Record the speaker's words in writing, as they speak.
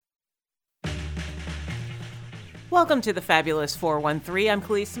Welcome to the Fabulous 413. I'm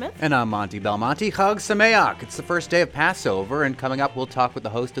Khalees Smith. And I'm Monty Belmonte. Chag Sameach. It's the first day of Passover, and coming up, we'll talk with the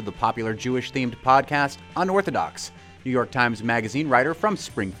host of the popular Jewish-themed podcast, Unorthodox, New York Times Magazine writer from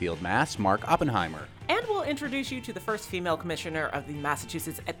Springfield, Mass., Mark Oppenheimer. And we'll introduce you to the first female commissioner of the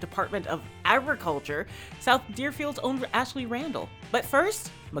Massachusetts Department of Agriculture, South Deerfield's own Ashley Randall. But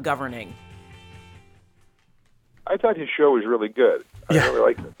first, McGoverning. I thought his show was really good. I really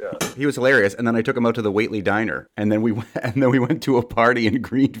liked it. Yeah. He was hilarious, and then I took him out to the Whately Diner, and then we went to a party in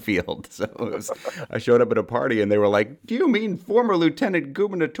Greenfield. So I showed up at a party, and they were like, "Do you mean former lieutenant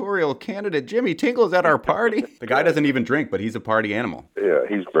gubernatorial candidate Jimmy Tinkle's at our party?" The guy doesn't even drink, but he's a party animal. Yeah,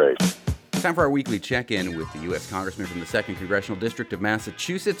 he's great. It's time for our weekly check-in with the U.S. Congressman from the 2nd Congressional District of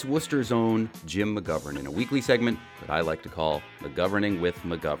Massachusetts, Worcester's own Jim McGovern, in a weekly segment that I like to call McGoverning with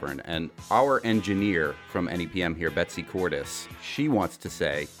McGovern. And our engineer from NEPM here, Betsy Cordes, she wants to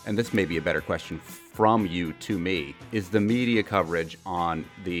say, and this may be a better question from you to me, is the media coverage on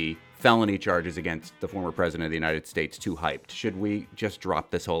the felony charges against the former president of the United States too hyped? Should we just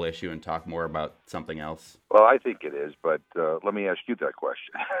drop this whole issue and talk more about something else? Well, I think it is, but let me ask you that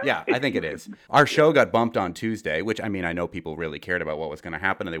question. Yeah, I think it is. Our show got bumped on Tuesday, which, I mean, I know people really cared about what was going to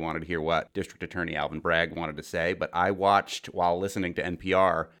happen, and they wanted to hear what District Attorney Alvin Bragg wanted to say, but I watched, while listening to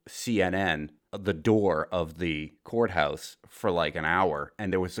NPR, CNN, the door of the courthouse for like an hour,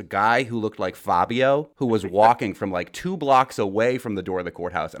 and there was a guy who looked like Fabio who was walking from like 2 blocks away from the door of the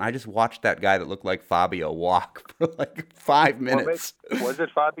courthouse, and I just watched that guy that looked like Fabio walk for like 5 minutes. Was it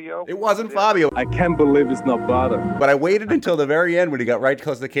Fabio? It wasn't Fabio. I can't believe it's not butter. But I waited until the very end when he got right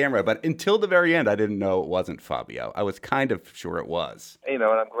close to the camera, but until the very end I didn't know it wasn't Fabio. I was kind of sure it was. You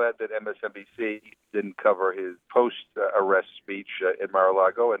know, and I'm glad that MSNBC didn't cover his post-arrest speech in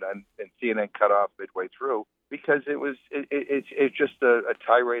Mar-a-Lago, and CNN cut off midway through, because it's just a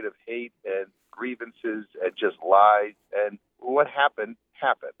tirade of hate and grievances and just lies. And what happened.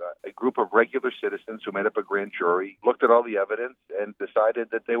 A group of regular citizens who made up a grand jury looked at all the evidence and decided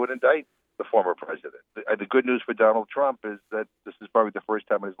that they would indict the former president. The good news for Donald Trump is that this is probably the first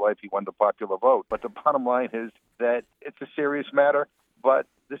time in his life he won the popular vote. But the bottom line is that it's a serious matter, but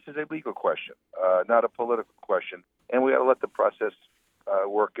this is a legal question, not a political question. And we got to let the process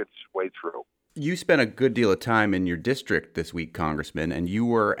work its way through. You spent a good deal of time in your district this week, Congressman, and you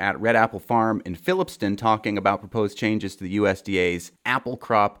were at Red Apple Farm in Phillipston talking about proposed changes to the USDA's apple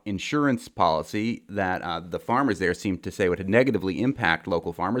crop insurance policy that the farmers there seem to say would negatively impact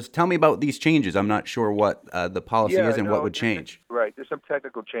local farmers. Tell me about these changes. I'm not sure what the policy is and what would change. Right. There's some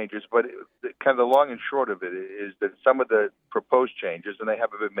technical changes, but kind of the long and short of it is that some of the proposed changes, and they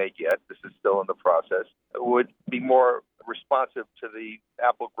haven't been made yet, this is still in the process, would be more responsive to the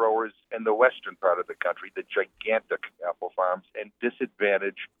apple growers in the western part of the country, the gigantic apple farms, and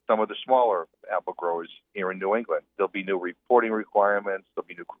disadvantage some of the smaller apple growers here in New England. There'll be new reporting requirements. There'll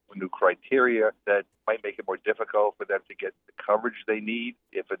be new criteria that might make it more difficult for them to get the coverage they need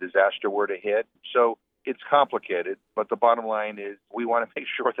if a disaster were to hit. So it's complicated, but the bottom line is we want to make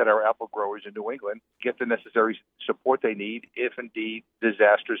sure that our apple growers in New England get the necessary support they need if indeed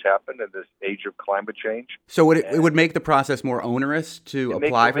disasters happen in this age of climate change. So it would make the process more onerous to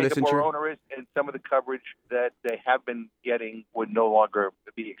apply for this insurance? More onerous, and some of the coverage that they have been getting would no longer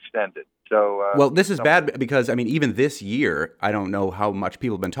be extended. So, well, this is bad because, I mean, even this year, I don't know how much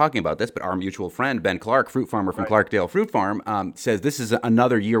people have been talking about this, but our mutual friend, Ben Clark, fruit farmer from Clarkdale Fruit Farm, says this is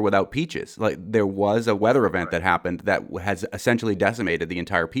another year without peaches. Like, there was a weather event that happened that has essentially decimated the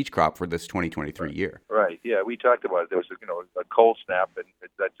entire peach crop for this 2023 year. Right, yeah, we talked about it. There was a cold snap, and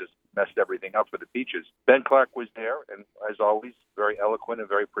that just messed everything up for the peaches. Ben Clark was there, and as always, very eloquent and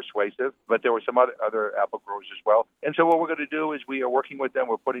very persuasive, but there were some other apple growers as well. And so what we're going to do is we are working with them.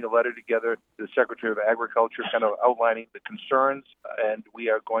 We're putting a letter together to the Secretary of Agriculture, kind of outlining the concerns, and we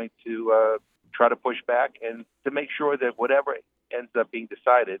are going to try to push back and to make sure that whatever ends up being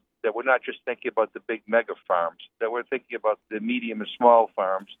decided, that we're not just thinking about the big mega farms, that we're thinking about the medium and small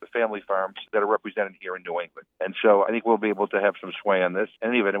farms, the family farms that are represented here in New England. And so I think we'll be able to have some sway on this.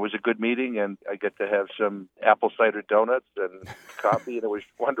 And even it was a good meeting, and I get to have some apple cider donuts and coffee, and it was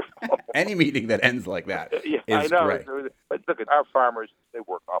wonderful. Any meeting that ends like that is I know. great. But look, our farmers, they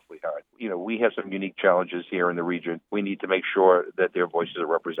work awfully hard. We have some unique challenges here in the region. We need to make sure that their voices are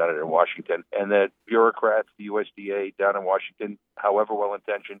represented in Washington, and that bureaucrats, the USDA down in Washington, however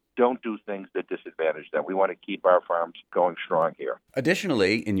well-intentioned, don't do things that disadvantage them. We want to keep our farms going strong here.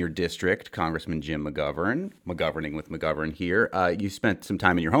 Additionally, in your district, Congressman Jim McGovern, McGoverning with McGovern here, you spent some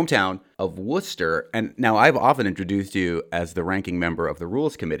time in your hometown of Worcester. And now I've often introduced you as the ranking member of the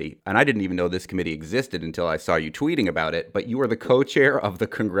Rules Committee. And I didn't even know this committee existed until I saw you tweeting about it. But you are the co-chair of the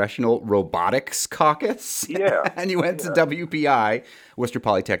Congressional Robotics Caucus. Yeah. And you went to WPI, Worcester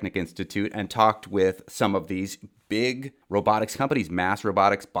Polytechnic Institute, and talked with some of these big robotics companies, Mass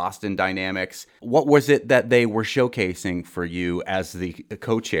Robotics, Boston Dynamics. What was it that they were showcasing for you as the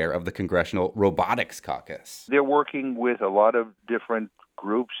co-chair of the Congressional Robotics Caucus? They're working with a lot of different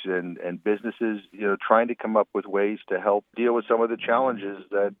groups and businesses, trying to come up with ways to help deal with some of the challenges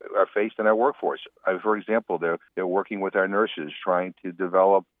that are faced in our workforce. For example, they're working with our nurses, trying to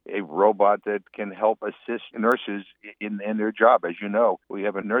develop a robot that can help assist nurses in their job. As you know, we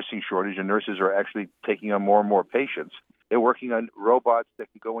have a nursing shortage, and nurses are actually taking on more and more patients. They're working on robots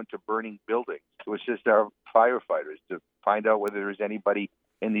that can go into burning buildings to assist our firefighters to find out whether there's anybody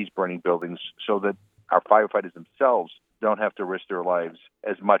in these burning buildings so that our firefighters themselves don't have to risk their lives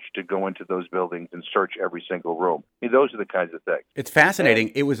as much to go into those buildings and search every single room. I mean, those are the kinds of things. It's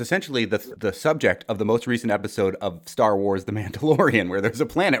fascinating. It was essentially the subject of the most recent episode of Star Wars The Mandalorian, where there's a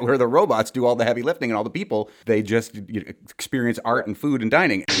planet where the robots do all the heavy lifting and all the people, they just experience art and food and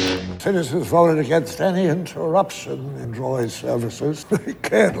dining. Citizens voted against any interruption in droid services. They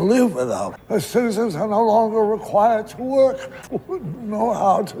can't live without. The citizens are no longer required to work, wouldn't know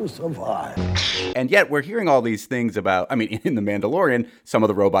how to survive. And yet we're hearing all these things about, in The Mandalorian, some of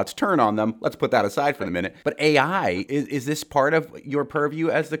the robots turn on them. Let's put that aside for the minute. But AI, is this part of your purview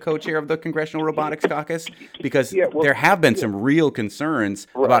as the co-chair of the Congressional Robotics Caucus? Because there have been some real concerns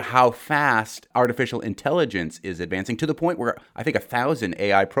about how fast artificial intelligence is advancing, to the point where I think 1,000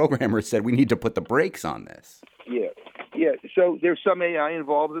 AI programmers said we need to put the brakes on this. Yeah, so there's some AI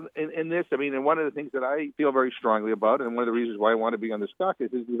involved in this. And one of the things that I feel very strongly about, and one of the reasons why I want to be on this caucus,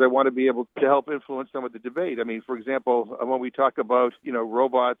 is because I want to be able to help influence some of the debate. For example, when we talk about,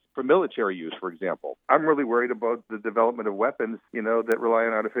 robots for military use, for example, I'm really worried about the development of weapons, that rely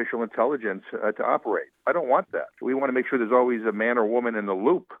on artificial intelligence to operate. I don't want that. We want to make sure there's always a man or woman in the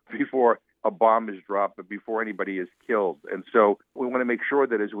loop before a bomb is dropped, but before anybody is killed. And so we want to make sure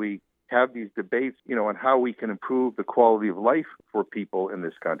that as we have these debates, on how we can improve the quality of life for people in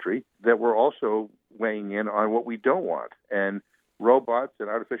this country, that we're also weighing in on what we don't want. And robots and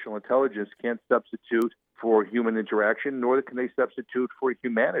artificial intelligence can't substitute for human interaction, nor can they substitute for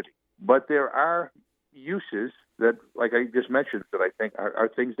humanity. But there are uses that, like I just mentioned, that I think are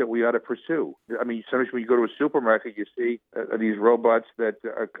things that we ought to pursue. Sometimes when you go to a supermarket, you see these robots that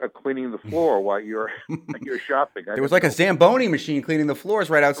are cleaning the floor while you're shopping. There was like a Zamboni machine cleaning the floors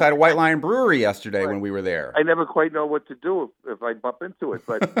right outside of White Lion Brewery yesterday when we were there. I never quite know what to do if I bump into it,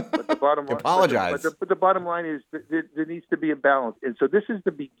 but the bottom line, apologize. But the bottom line is that there needs to be a balance, and so this is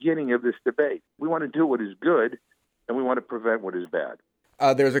the beginning of this debate. We want to do what is good, and we want to prevent what is bad.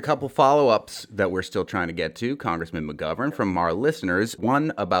 There's a couple follow-ups that we're still trying to get to, Congressman McGovern, from our listeners.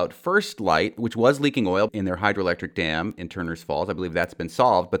 One about First Light, which was leaking oil in their hydroelectric dam in Turner's Falls. I believe that's been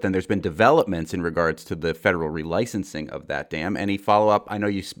solved, but then there's been developments in regards to the federal relicensing of that dam. Any follow-up? I know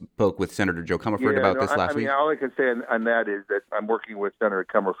you spoke with Senator Joe Comerford about this last week. All I can say on that is that I'm working with Senator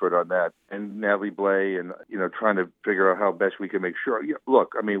Comerford on that, and Natalie Blais, and trying to figure out how best we can make sure.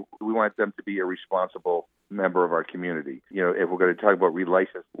 Look, we want them to be a responsible member of our community. If we're going to talk about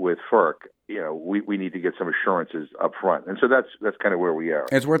relicense with FERC, we need to get some assurances up front. And so that's kind of where we are.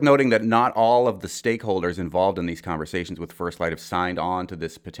 It's worth noting that not all of the stakeholders involved in these conversations with First Light have signed on to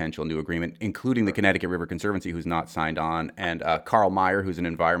this potential new agreement, including the Connecticut River Conservancy, who's not signed on, and Carl Meyer, who's an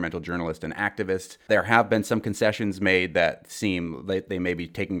environmental journalist and activist. There have been some concessions made that seem like they may be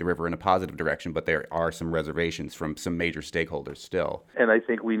taking the river in a positive direction, but there are some reservations from some major stakeholders still. And I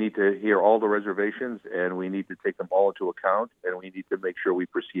think we need to hear all the reservations, and we need to take them all into account, and we need to make sure we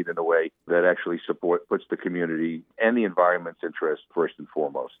proceed in a way that actually puts the community and the environment's interest first and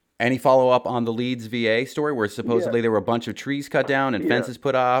foremost. Any follow-up on the Leeds VA story where supposedly there were a bunch of trees cut down and fences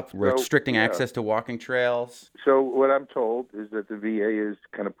put up, restricting access to walking trails? So what I'm told is that the VA is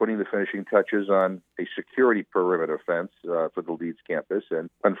kind of putting the finishing touches on a security perimeter fence for the Leeds campus. And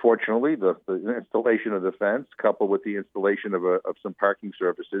unfortunately, the installation of the fence, coupled with the installation of some parking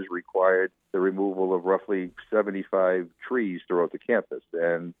surfaces, required the removal of roughly 75 trees throughout the campus.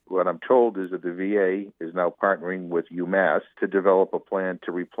 And what I'm told thrilled is that the VA is now partnering with UMass to develop a plan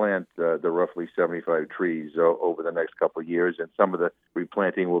to replant the roughly 75 trees over the next couple of years, and some of the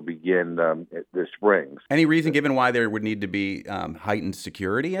replanting will begin this spring. Any reason given why there would need to be heightened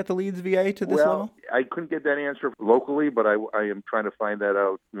security at the Leeds VA to this level? I couldn't get that answer locally, but I am trying to find that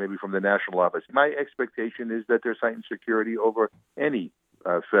out maybe from the national office. My expectation is that there's heightened security over any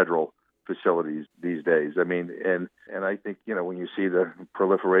federal facilities these days. I mean, and I think, when you see the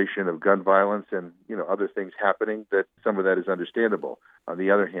proliferation of gun violence and, other things happening, that some of that is understandable. On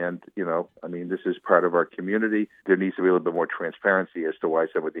the other hand, this is part of our community. There needs to be a little bit more transparency as to why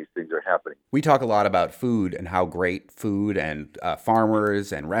some of these things are happening. We talk a lot about food and how great food and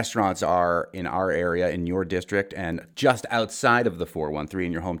farmers and restaurants are in our area, in your district, and just outside of the 413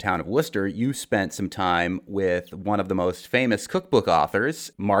 in your hometown of Worcester, you spent some time with one of the most famous cookbook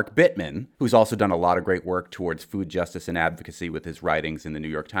authors, Mark Bittman, who's also done a lot of great work towards food justice and advocacy with his writings in the New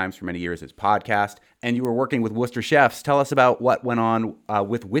York Times for many years, his podcast, and you were working with Worcester chefs. Tell us about what went on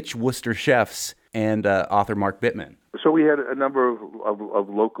with which Worcester chefs and author Mark Bittman. So we had a number of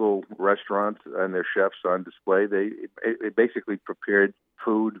local restaurants and their chefs on display. They basically prepared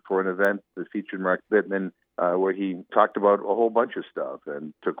food for an event that featured Mark Bittman, where he talked about a whole bunch of stuff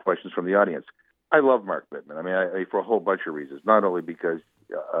and took questions from the audience. I love Mark Bittman. I mean, for a whole bunch of reasons, not only because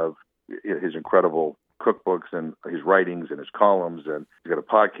of his incredible cookbooks and his writings and his columns, and he's got a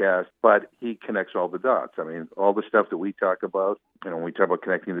podcast, but he connects all the dots. I mean, all the stuff that we talk about, when we talk about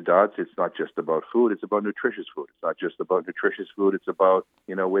connecting the dots, it's not just about food, it's about nutritious food. It's not just about nutritious food, it's about,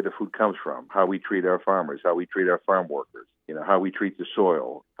 where the food comes from, how we treat our farmers, how we treat our farm workers, how we treat the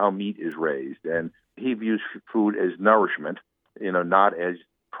soil, how meat is raised. And he views food as nourishment, not as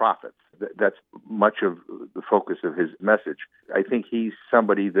profits. That's much of the focus of his message. I think he's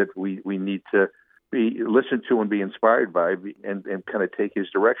somebody that we need to listen to and be inspired by and kind of take his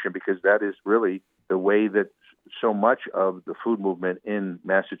direction, because that is really the way that so much of the food movement in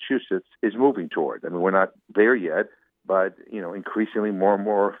Massachusetts is moving toward. I mean, we're not there yet, but, increasingly more and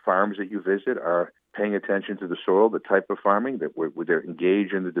more farms that you visit are paying attention to the soil, the type of farming, that they're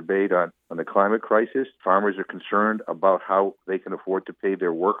engaged in the debate on the climate crisis. Farmers are concerned about how they can afford to pay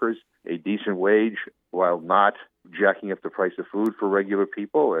their workers a decent wage while not jacking up the price of food for regular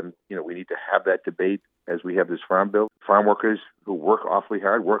people. And, we need to have that debate as we have this farm bill. Farm workers who work awfully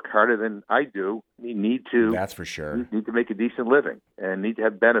hard, work harder than I do, need to. That's for sure. Need to make a decent living and need to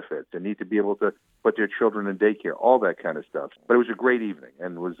have benefits and need to be able to put their children in daycare, all that kind of stuff. But it was a great evening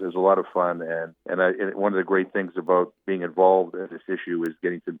and it was a lot of fun. And one of the great things about being involved in this issue is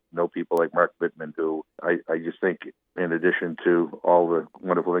getting to know people like Mark Bittman, who I just think, in addition to all the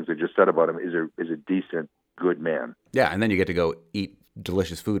wonderful things I just said about him, is a decent, good man. Yeah, and then you get to go eat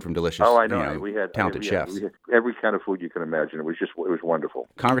delicious food from delicious, we had talented chefs. We had every kind of food you can imagine. It was wonderful.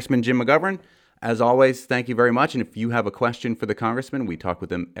 Congressman Jim McGovern, as always, thank you very much. And if you have a question for the congressman, we talk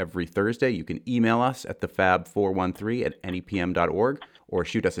with him every Thursday. You can email us at thefab413@nepm.org or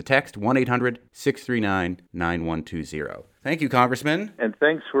shoot us a text, 1-800-639-9120. Thank you, Congressman. And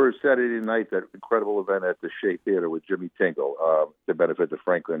thanks for Saturday night, that incredible event at the Shea Theater with Jimmy Tingle to benefit the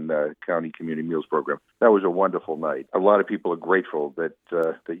Franklin County Community Meals Program. That was a wonderful night. A lot of people are grateful that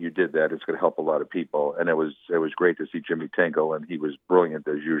you did that. It's going to help a lot of people. And it was great to see Jimmy Tingle, and he was brilliant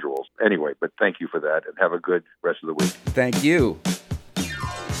as usual. Anyway, but thank you for that, and have a good rest of the week. Thank you.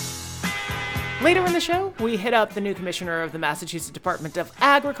 Later in the show, we hit up the new commissioner of the Massachusetts Department of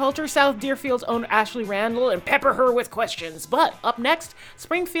Agriculture, South Deerfield's own Ashley Randall, and pepper her with questions. But up next,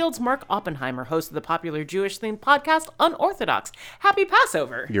 Springfield's Mark Oppenheimer, host of the popular Jewish-themed podcast Unorthodox. Happy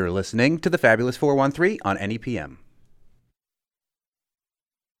Passover! You're listening to the Fabulous 413 on NEPM.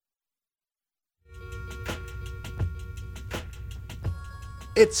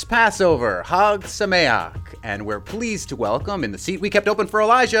 It's Passover, Hag Sameach, and we're pleased to welcome, in the seat we kept open for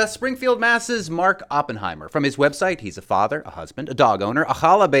Elijah, Springfield, Mass's Mark Oppenheimer. From his website, he's a father, a husband, a dog owner, a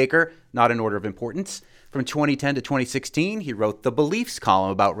challah baker, not in order of importance. From 2010 to 2016, he wrote the Beliefs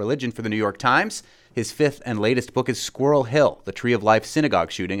column about religion for the New York Times. His fifth and latest book is Squirrel Hill, the Tree of Life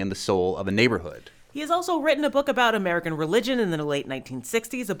synagogue shooting and the soul of a neighborhood. He has also written a book about American religion in the late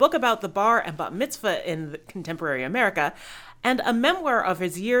 1960s, a book about the bar and bat mitzvah in contemporary America, and a memoir of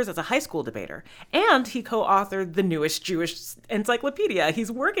his years as a high school debater. And he co-authored the newest Jewish encyclopedia.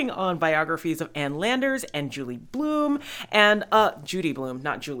 He's working on biographies of Ann Landers and Julie Bloom, and Judy Bloom,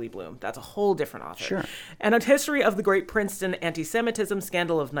 not Julie Bloom. That's a whole different author. Sure. And a history of the Great Princeton anti-Semitism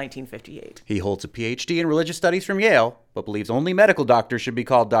scandal of 1958. He holds a PhD in religious studies from Yale, but believes only medical doctors should be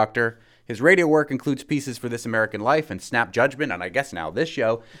called doctor. His radio work includes pieces for This American Life and Snap Judgment, and I guess now this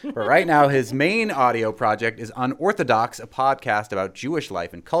show. But right now, his main audio project is Unorthodox, a podcast about Jewish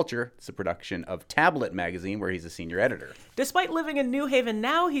life and culture. It's a production of Tablet magazine, where he's a senior editor. Despite living in New Haven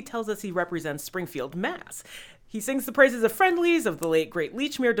now, he tells us he represents Springfield, Mass. He sings the praises of Friendly's, of the late great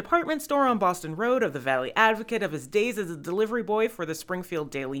Lechmere department store on Boston Road, of the Valley Advocate, of his days as a delivery boy for the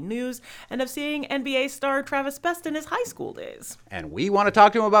Springfield Daily News, and of seeing NBA star Travis Best in his high school days. And we want to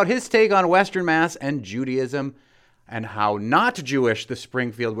talk to him about his take on Western Mass and Judaism and how not Jewish the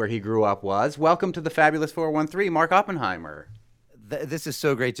Springfield where he grew up was. Welcome to the Fabulous 413, Mark Oppenheimer. This is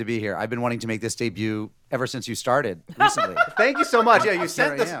so great to be here. I've been wanting to make this debut ever since you started recently. Thank you so much. Yeah, you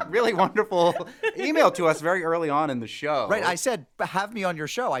sent this really wonderful email to us very early on in the show. Right. I said, have me on your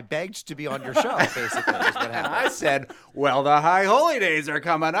show. I begged to be on your show, basically, is what happened. I said, well, the High Holy Days are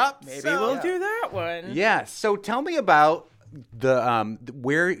coming up. Maybe we'll do that one. Yeah. So tell me about the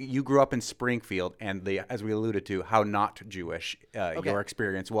where you grew up in Springfield and as we alluded to, how not Jewish your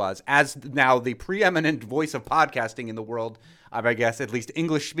experience was as now the preeminent voice of podcasting in the world. I guess at least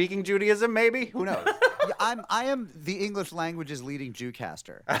English-speaking Judaism, maybe? Who knows? Yeah, I am the English language's leading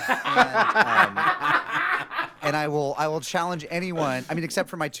Jewcaster, and I will challenge anyone. I mean, except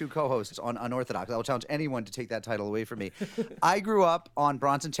for my two co-hosts on Unorthodox, I will challenge anyone to take that title away from me. I grew up on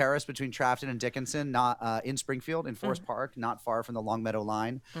Bronson Terrace between Trafton and Dickinson, not in Springfield, in Forest Park, not far from the Longmeadow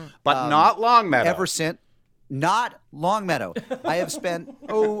line, but not Longmeadow. Ever since. Not Longmeadow. I have spent,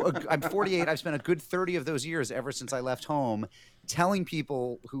 I'm 48. I've spent a good 30 of those years ever since I left home telling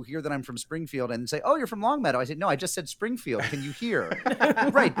people who hear that I'm from Springfield and say, oh, you're from Longmeadow. I say, no, I just said Springfield. Can you hear?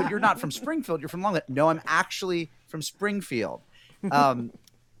 Right, but you're not from Springfield. You're from Longmeadow. No, I'm actually from Springfield. That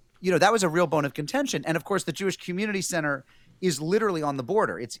was a real bone of contention. And, of course, the Jewish Community Center is literally on the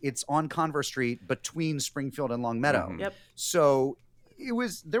border. It's on Converse Street between Springfield and Longmeadow. Mm-hmm. Yep. So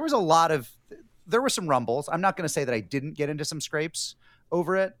there were some rumbles. I'm not going to say that I didn't get into some scrapes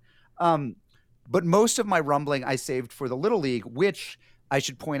over it. But most of my rumbling I saved for the Little League, which I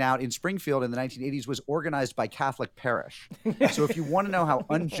should point out in Springfield in the 1980s was organized by Catholic parish. So if you want to know how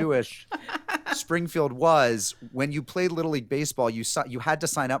un-Jewish Springfield was, when you played Little League baseball, you had to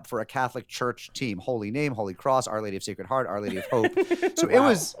sign up for a Catholic church team. Holy Name, Holy Cross, Our Lady of Sacred Heart, Our Lady of Hope. So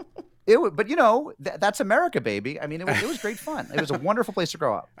but that's America, baby. I mean, it was great fun. It was a wonderful place to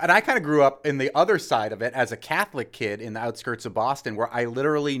grow up. And I kind of grew up in the other side of it as a Catholic kid in the outskirts of Boston, where I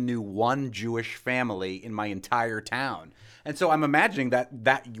literally knew one Jewish family in my entire town. And so I'm imagining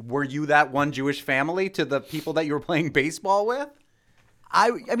that were you that one Jewish family to the people that you were playing baseball with?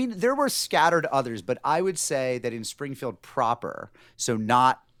 I mean, there were scattered others, but I would say that in Springfield proper, so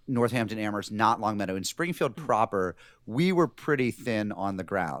not Northampton, Amherst, not Longmeadow, in Springfield proper, we were pretty thin on the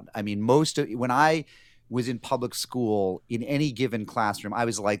ground. I mean, when I was in public school, in any given classroom, I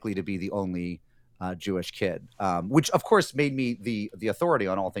was likely to be the only Jewish kid, which of course made me the authority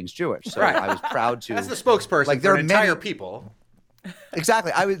on all things Jewish. So I was proud to. That's the spokesperson for an entire people.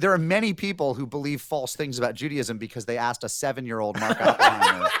 Exactly. There are many people who believe false things about Judaism because they asked a 7-year-old Mark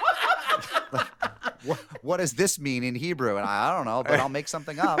Oppenheimer, what does this mean in Hebrew? And I don't know, but I'll make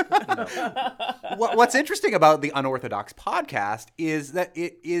something up. What's interesting about the Unorthodox podcast is that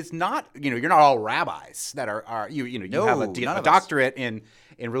it is not, you're not all rabbis that you have a doctorate in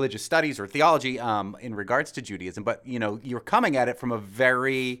religious studies or theology in regards to Judaism, but you're coming at it from a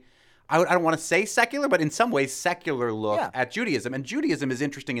very, I don't want to say secular, but in some ways secular look at Judaism. And Judaism is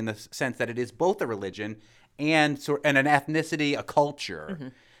interesting in the sense that it is both a religion and an ethnicity, a culture. Mm-hmm.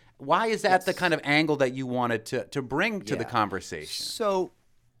 Why is that the kind of angle that you wanted to bring to the conversation? So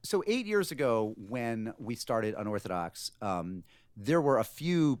 8 years ago when we started Unorthodox, there were a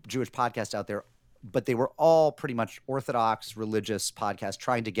few Jewish podcasts out there, but they were all pretty much Orthodox religious podcasts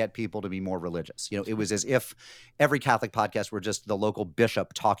trying to get people to be more religious. It was as if every Catholic podcast were just the local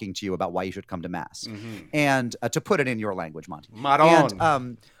bishop talking to you about why you should come to Mass. Mm-hmm. And to put it in your language, Monty. Maron.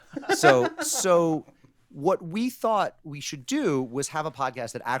 And so what we thought we should do was have a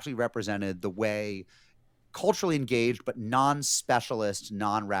podcast that actually represented the way culturally engaged but non-specialist,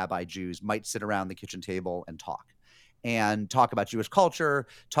 non-rabbi Jews might sit around the kitchen table and talk about Jewish culture,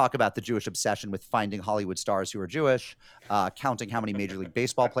 talk about the Jewish obsession with finding Hollywood stars who are Jewish, counting how many Major League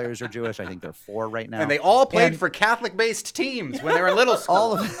Baseball players are Jewish. I think there are 4 right now. And they all played for Catholic-based teams when they were in little school.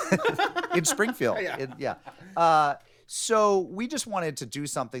 All of in Springfield. So we just wanted to do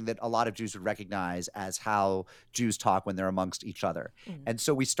something that a lot of Jews would recognize as how Jews talk when they're amongst each other. Mm-hmm. And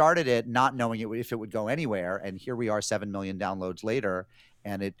so we started it not knowing if it would go anywhere. And here we are 7 million downloads later.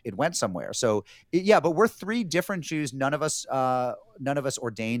 and it went somewhere. So yeah, but we're three different Jews. None of us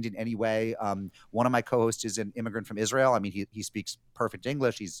ordained in any way. One of my co-hosts is an immigrant from Israel. I mean, he speaks perfect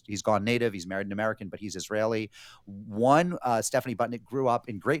English. He's gone native. He's married an American, but he's Israeli. One, Stephanie Butnick, grew up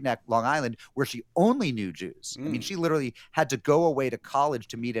in Great Neck, Long Island, where she only knew Jews. I mean, she literally had to go away to college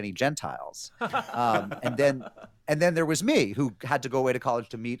to meet any Gentiles. And then there was me, who had to go away to college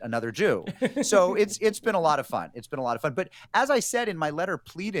to meet another Jew. So it's been a lot of fun. It's been a lot of fun. But as I said in my letter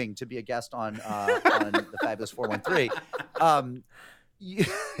pleading to be a guest on the Fabulous 413,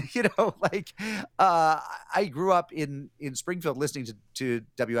 I grew up in Springfield listening to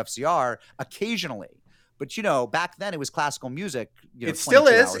WFCR occasionally. But, back then it was classical music. It still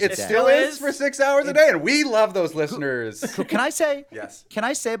is. It still is for 6 hours a day. And we love those listeners. Can I say? Yes. Can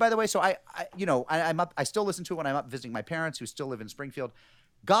I say, by the way, so I'm up, I still listen to it when I'm up visiting my parents who still live in Springfield.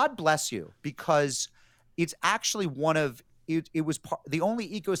 God bless you, because it's actually it was the only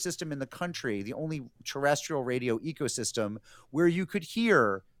ecosystem in the country, the only terrestrial radio ecosystem where you could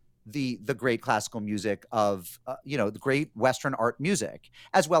hear the great classical music of the great Western art music,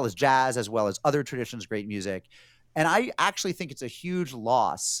 as well as jazz, as well as other traditions, great music. And I actually think it's a huge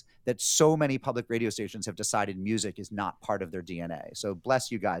loss that so many public radio stations have decided music is not part of their DNA. So bless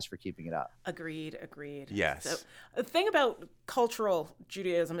you guys for keeping it up. Agreed. Yes. So, the thing about cultural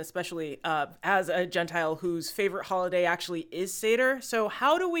Judaism, especially as a Gentile whose favorite holiday actually is Seder. So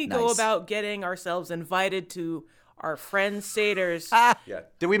how do we go about getting ourselves invited to our friends' Seders? Yeah.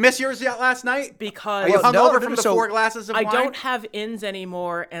 Did we miss yours yet last night? Because Are you hungover from the 4 glasses of wine? I don't have ins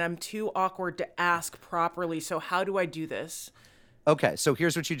anymore, and I'm too awkward to ask properly. So how do I do this? Okay, so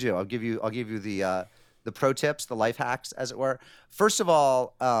here's what you do. I'll give you the pro tips, the life hacks, as it were. First of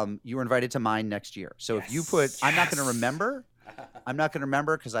all, you were invited to mine next year. So if you put, I'm not going to remember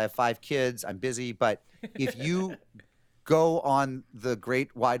because I have 5 kids. I'm busy. But if you go on the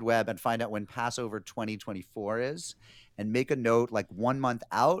great wide web and find out when Passover 2024 is, and make a note like 1 month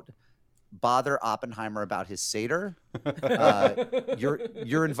out, bother Oppenheimer about his Seder.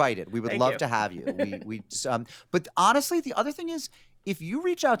 You're invited. We would love to have you. But honestly, the other thing is, if you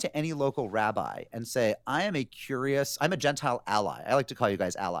reach out to any local rabbi and say, I'm a Gentile ally. I like to call you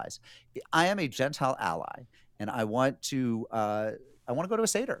guys allies. I am a Gentile ally, and I want to go to a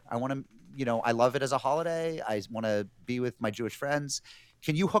Seder. I want to, I love it as a holiday. I want to be with my Jewish friends.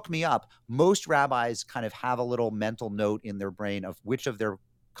 Can you hook me up? Most rabbis kind of have a little mental note in their brain of which of their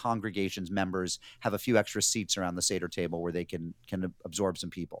congregation's members have a few extra seats around the Seder table where they can absorb some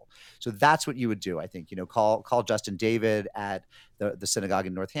people. So that's what you would do, I think. Call Justin David at the synagogue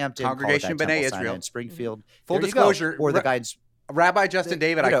in Northampton. Congregation B'nai Israel in Springfield. Full disclosure, or the guys. Rabbi Justin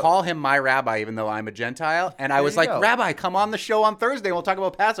David, I call him my rabbi, even though I'm a Gentile. And I was like, Rabbi, come on the show on Thursday. And we'll talk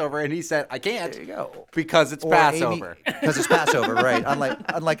about Passover. And he said, I can't. There you go. Because it's Passover. Because it's Passover, right.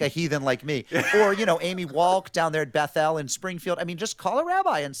 Unlike a heathen like me. Or, Amy Walk down there at Bethel in Springfield. I mean, just call a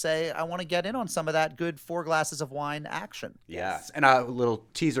rabbi and say, I want to get in on some of that good 4 glasses of wine action. Yes. And a little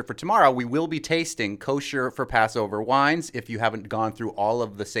teaser for tomorrow. We will be tasting kosher for Passover wines if you haven't gone through all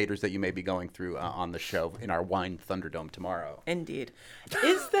of the Seders that you may be going through on the show in our Wine Thunderdome tomorrow. Indeed.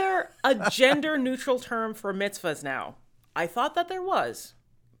 Is there a gender-neutral term for mitzvahs now? I thought that there was,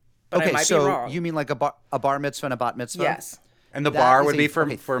 but I might be wrong. You mean like a bar mitzvah and a bat mitzvah? Yes. And the bar would be for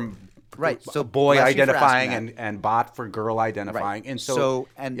right. So boy identifying and bot for girl identifying. Right.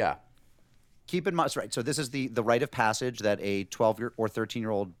 And yeah. Keep in mind, right. So this is the rite of passage that a 12 or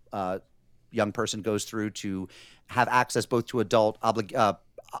 13-year-old young person goes through to have access both to adult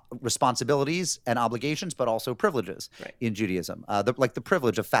responsibilities and obligations, but also privileges in Judaism, like the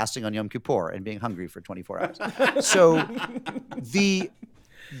privilege of fasting on Yom Kippur and being hungry for 24 hours. So the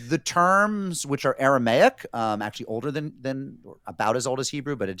terms, which are Aramaic, actually older than or about as old as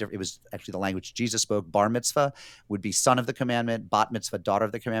Hebrew, but it was actually the language Jesus spoke. Bar mitzvah would be son of the commandment. Bat mitzvah, daughter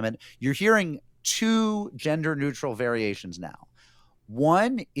of the commandment. You're hearing 2 gender-neutral variations now.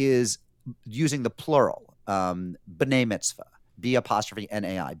 One is using the plural, b'nai mitzvah.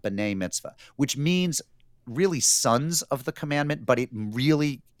 B''N''A', B'nai mitzvah, which means really sons of the commandment, but it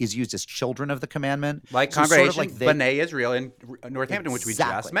really is used as children of the commandment. Like so congregation, sort of B'nai Israel in Northampton, which we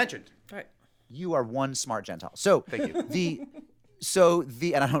just mentioned. Right. You are one smart Gentile. So thank you.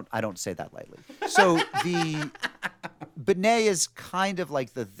 And I don't say that lightly. So the B'nai is kind of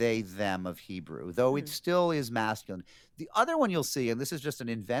like the they them of Hebrew, though it still is masculine. The other one you'll see, and this is just an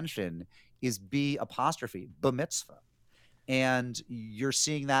invention, is B'', and you're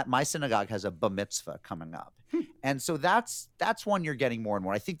seeing that my synagogue has a bar mitzvah coming up. And so that's one you're getting more and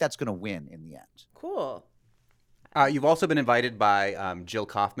more. I think that's going to win in the end. Cool. You've also been invited by Jill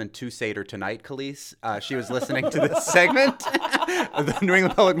Kaufman to Seder tonight, Khalees. She was listening to this segment. The New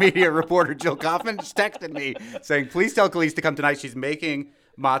England Public Media reporter Jill Kaufman just texted me saying, please tell Khalees to come tonight. She's making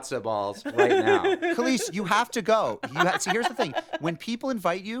matzo balls right now. Khalees, you have to go. See, here's the thing. When people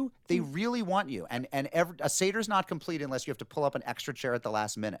invite you, they really want you. And a Seder's not complete unless you have to pull up an extra chair at the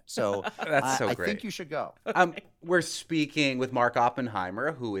last minute. So That's so I great. think you should go. We're speaking with Mark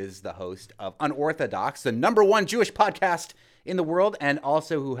Oppenheimer, who is the host of Unorthodox, the #1 Jewish podcast in the world, and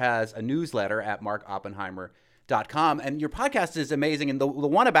also who has a newsletter at markoppenheimer.com. And your podcast is amazing. And the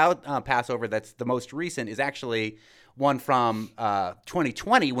one about Passover that's the most recent is actually one from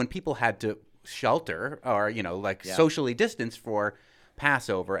 2020 when people had to shelter or, socially distance for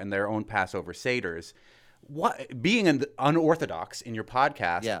Passover and their own Passover Seders. Being unorthodox in your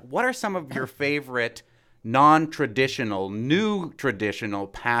podcast, what are some of your favorite non-traditional, new traditional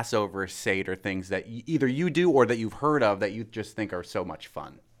Passover Seder things that either you do or that you've heard of that you just think are so much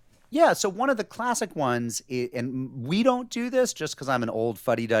fun? Yeah, so one of the classic ones, and we don't do this just because I'm an old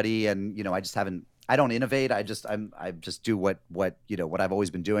fuddy-duddy and, I don't innovate. I just do what I've always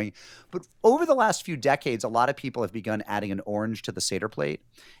been doing. But over the last few decades, a lot of people have begun adding an orange to the Seder plate.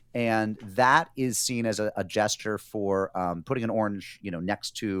 And that is seen as a gesture for putting an orange,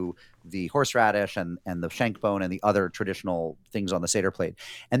 next to the horseradish and the shank bone and the other traditional things on the Seder plate.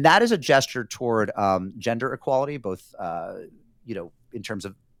 And that is a gesture toward gender equality, both, in terms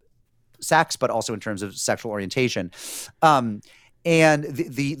of sex, but also in terms of sexual orientation. And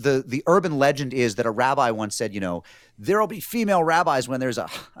the urban legend is that a rabbi once said, there'll be female rabbis when there's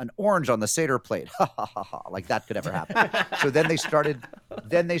an orange on the Seder plate. Ha ha ha ha. Like that could ever happen. So then they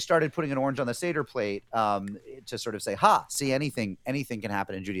started putting an orange on the Seder plate to sort of say, see, anything can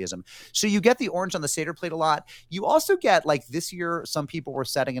happen in Judaism. So you get the orange on the Seder plate a lot. You also get, like this year, some people were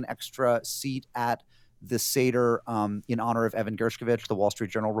setting an extra seat at the Seder in honor of Evan Gershkovich, the Wall Street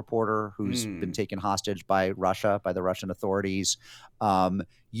Journal reporter who's been taken hostage by Russia, by the Russian authorities.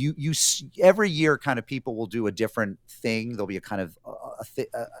 Every year kind of people will do a different thing. There'll be a kind of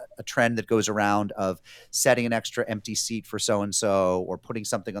a trend that goes around of setting an extra empty seat for so-and-so or putting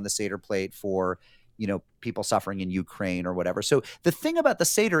something on the Seder plate for people suffering in Ukraine or whatever. So the thing about the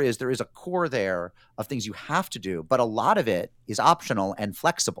Seder is there is a core there of things you have to do, but a lot of it is optional and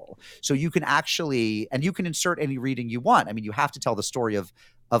flexible. So you can you can insert any reading you want. I mean, you have to tell the story of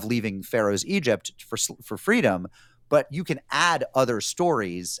leaving Pharaoh's Egypt for freedom, but you can add other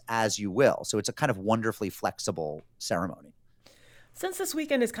stories as you will. So it's a kind of wonderfully flexible ceremony. Since this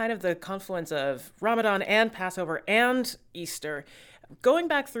weekend is kind of the confluence of Ramadan and Passover and Easter, going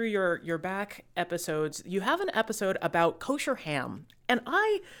back through your back episodes, you have an episode about kosher ham, and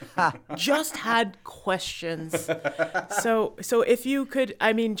I just had questions. So if you could,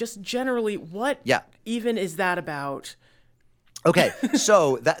 just generally, what even is that about? Okay,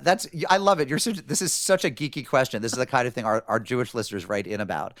 so that's I love it. This is such a geeky question. This is the kind of thing our Jewish listeners write in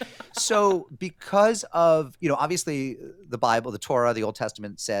about. So because of obviously the Bible, the Torah, the Old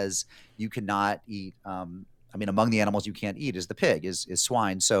Testament says you cannot eat. Among the animals you can't eat is the pig, is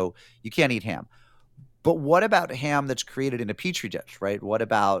swine. So you can't eat ham. But what about ham that's created in a petri dish, right? What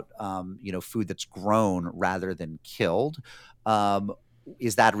about food that's grown rather than killed?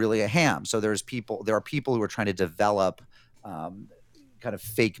 Is that really a ham? So there are people who are trying to develop kind of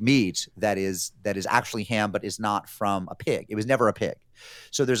fake meat that is actually ham, but is not from a pig. It was never a pig.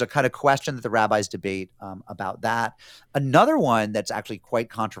 So there's a kind of question that the rabbis debate about that. Another one that's actually quite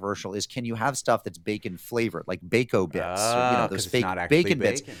controversial is, can you have stuff that's bacon flavored, like Bako bits, those fake bacon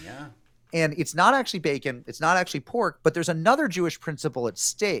bits? Yeah. And it's not actually bacon, it's not actually pork, but there's another Jewish principle at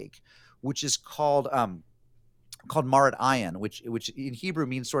stake, which is called marat ayin, which in Hebrew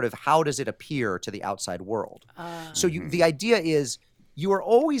means sort of how does it appear to the outside world. So the idea is you are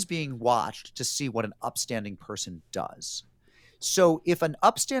always being watched to see what an upstanding person does. So if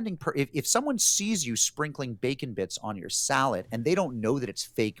if someone sees you sprinkling bacon bits on your salad and they don't know that it's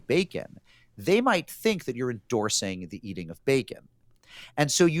fake bacon, they might think that you're endorsing the eating of bacon.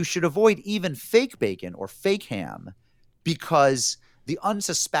 And so you should avoid even fake bacon or fake ham, because the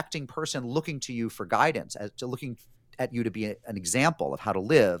unsuspecting person looking to you for guidance, looking at you to be an example of how to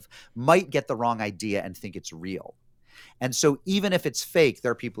live, might get the wrong idea and think it's real. And so even if it's fake,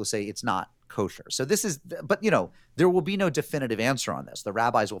 there are people who say it's not kosher. So but there will be no definitive answer on this. The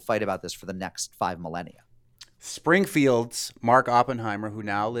rabbis will fight about this for the next 5 millennia. Springfield's Mark Oppenheimer, who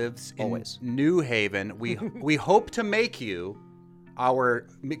now lives in New Haven. We hope to make you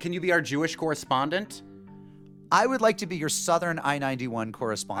can you be our Jewish correspondent? I would like to be your Southern I-91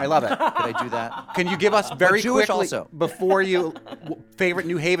 correspondent. I love it. Could I do that? Can you give us very Jewish quickly, also. before you, favorite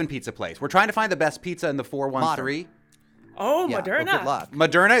New Haven pizza place? We're trying to find the best pizza in the 413. Oh, Yeah, Moderna. well, good luck.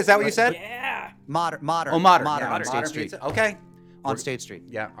 Moderna, is that what you said? Yeah. Modern. Oh, modern. On Yeah, State modern Street. pizza. Okay. On State Street.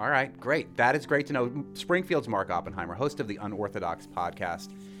 Yeah, all right, great. That is great to know. Springfield's Mark Oppenheimer, host of the Unorthodox podcast,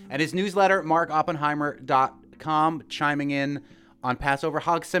 and his newsletter, markoppenheimer.com, chiming in on Passover.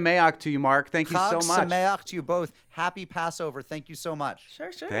 Chag Sameach to you, Mark. Thank you so much. Chag Sameach to you both. Happy Passover. Thank you so much.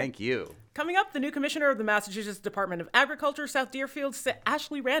 Sure. Thank you. Coming up, the new commissioner of the Massachusetts Department of Agriculture, South Deerfield,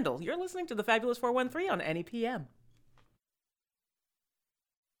 Ashley Randall. You're listening to the Fabulous 413 on NEPM.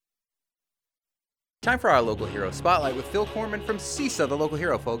 Time for our local hero spotlight with Phil Corman from CISA, the local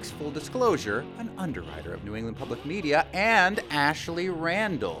hero, folks. Full disclosure, an underwriter of New England Public Media, and Ashley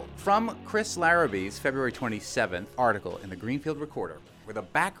Randall. From Chris Laraby's February 27th article in the Greenfield Recorder, with a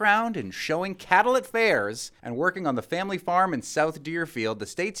background in showing cattle at fairs and working on the family farm in South Deerfield, the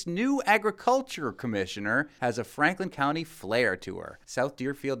state's new agriculture commissioner has a Franklin County flair to her. South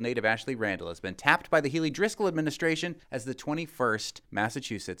Deerfield native Ashley Randall has been tapped by the Healy-Driscoll administration as the 21st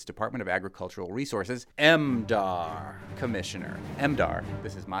Massachusetts Department of Agricultural Resources MDAR commissioner. MDAR,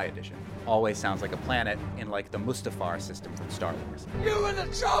 this is my edition, always sounds like a planet in like the Mustafar system from Star Wars. You were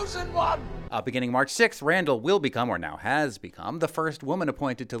the chosen one! Beginning March 6th, Randall will become, or now has become, the first woman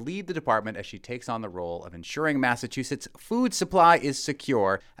appointed to lead the department as she takes on the role of ensuring Massachusetts' food supply is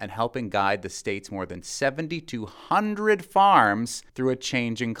secure and helping guide the state's more than 7,200 farms through a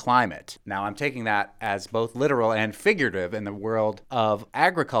changing climate. Now, I'm taking that as both literal and figurative in the world of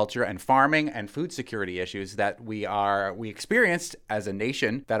agriculture and farming and food security issues that we experienced as a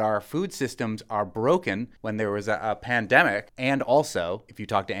nation, that our food systems are broken when there was a pandemic. And also, if you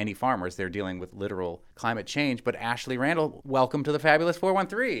talk to any farmers, they're dealing with literal climate change. But Ashley Randall, welcome to the Fabulous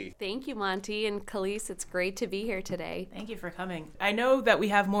 413. Thank you, Monty and Khalees. It's great to be here today. Thank you for coming. I know that we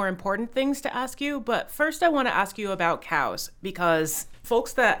have more important things to ask you, but first I want to ask you about cows, because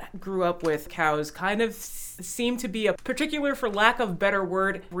folks that grew up with cows kind of seem to be a particular, for lack of better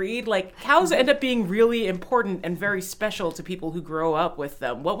word, breed. Like, cows end up being really important and very special to people who grow up with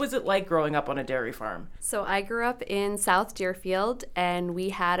them. What was it like growing up on a dairy farm? So I grew up in South Deerfield, and we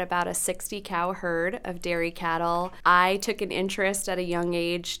had about a 60 cow herd of dairy cattle. I took an interest at a young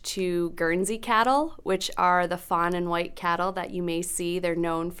age to Guernsey cattle, which are the fawn and white cattle that you may see. They're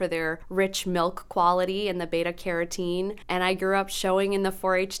known for their rich milk quality and the beta carotene. And I grew up showing in the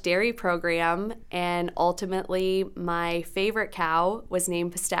 4-H dairy program, and ultimately my favorite cow was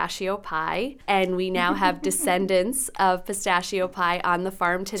named Pistachio Pie, and we now have descendants of Pistachio Pie on the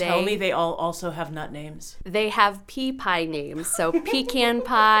farm today. Tell me they all also have nut names. They have pea pie names, so pecan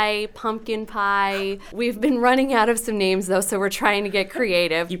pie, pumpkin pie. We've been running out of some names though, so we're trying to get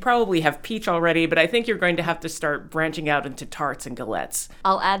creative. You probably have peach already, but I think you're going to have to start branching out into tarts and galettes.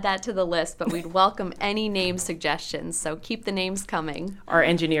 I'll add that to the list, but we'd welcome any name suggestions, so keep the names coming. Our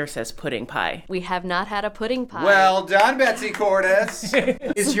engineer says pudding pie. We have not had a pudding pie. Well done, Betsy Cordes.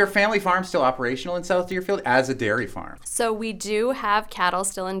 Is your family farm still operational in South Deerfield as a dairy farm? So we do have cattle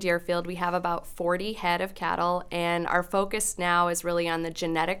still in Deerfield. We have about 40 head of cattle, and our focus now is really on the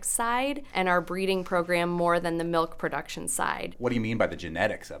genetics side and our breeding program more than the milk production side. What do you mean by the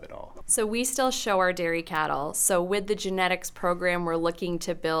genetics of it all? So we still show our dairy cattle. So with the genetics program, we're looking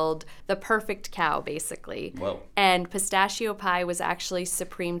to build the perfect cow, basically. Whoa. And Pistachio Pie was actually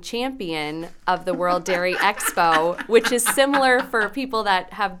supreme champion of the World Dairy Expo, which is similar for people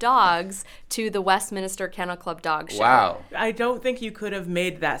that have dogs to the Westminster Kennel Club Dog Show. Wow. I don't think you could have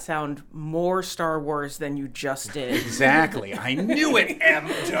made that sound more Star Wars than you just did. Exactly. I knew it,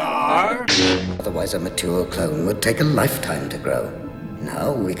 MDAR. Otherwise, a mature clone would take a lifetime to grow.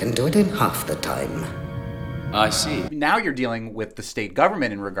 Now we can do it in half the time. I see. Now you're dealing with the state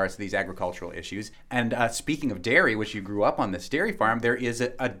government in regards to these agricultural issues. And speaking of dairy, which you grew up on this dairy farm, there is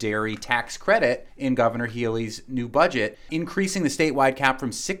a dairy tax credit in Governor Healy's new budget, increasing the statewide cap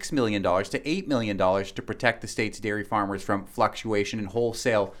from $6 million to $8 million to protect the state's dairy farmers from fluctuation in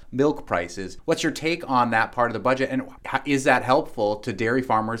wholesale milk prices. What's your take on that part of the budget, and is that helpful to dairy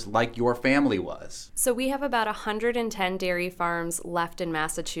farmers like your family was? So we have about 110 dairy farms left in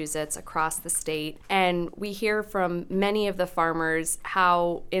Massachusetts across the state, and we hear from many of the farmers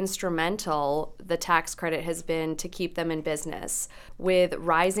how instrumental the tax credit has been to keep them in business. With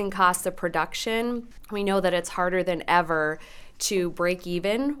rising costs of production, we know that it's harder than ever to break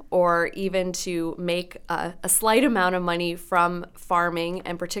even or even to make a slight amount of money from farming,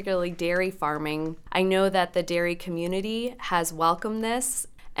 and particularly dairy farming. I know that the dairy community has welcomed this,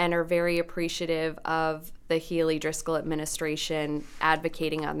 and are very appreciative of the Healy-Driscoll administration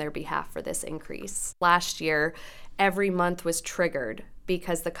advocating on their behalf for this increase. Last year, every month was triggered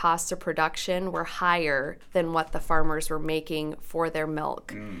because the costs of production were higher than what the farmers were making for their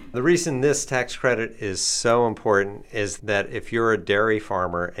milk. The reason this tax credit is so important is that if you're a dairy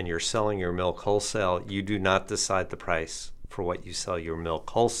farmer and you're selling your milk wholesale, you do not decide the price for what you sell your milk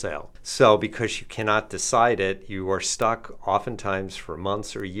wholesale. So because you cannot decide it, you are stuck oftentimes for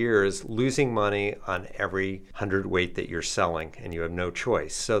months or years losing money on every hundredweight that you're selling, and you have no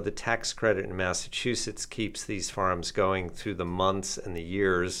choice. So the tax credit in Massachusetts keeps these farms going through the months and the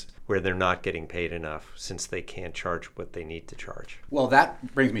years where they're not getting paid enough since they can't charge what they need to charge. Well,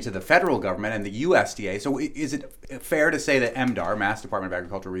 that brings me to the federal government and the USDA. So is it fair to say that MDAR, Mass Department of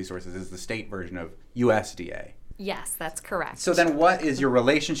Agricultural Resources, is the state version of USDA? Yes, that's correct. So then what is your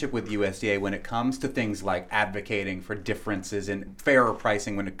relationship with USDA when it comes to things like advocating for differences in fairer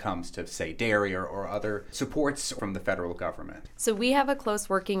pricing when it comes to, say, dairy or other supports from the federal government? So we have a close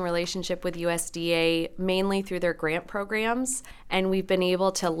working relationship with USDA mainly through their grant programs, and we've been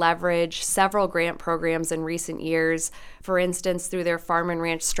able to leverage several grant programs in recent years. For instance, through their Farm and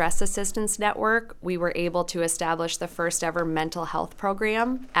Ranch Stress Assistance Network, we were able to establish the first ever mental health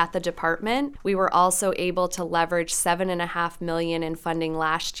program at the department. We were also able to leverage $7.5 million in funding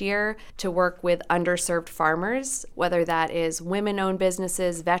last year to work with underserved farmers, whether that is women-owned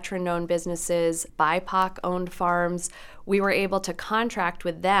businesses, veteran-owned businesses, BIPOC-owned farms. We were able to contract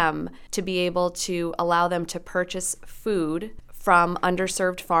with them to be able to allow them to purchase food from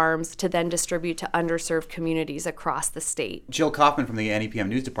underserved farms to then distribute to underserved communities across the state. Jill Kaufman from the NEPM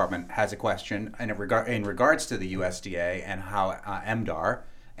News Department has a question in regards to the USDA and how MDAR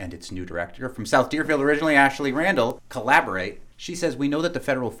and its new director from South Deerfield originally, Ashley Randall, collaborate. She says, we know that the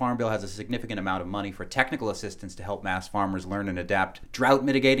federal farm bill has a significant amount of money for technical assistance to help Mass farmers learn and adapt drought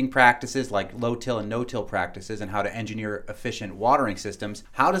mitigating practices like low-till and no-till practices and how to engineer efficient watering systems.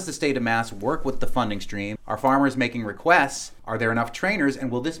 How does the state of Mass work with the funding stream? Are farmers making requests? Are there enough trainers?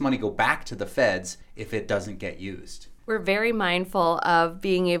 And will this money go back to the feds if it doesn't get used? We're very mindful of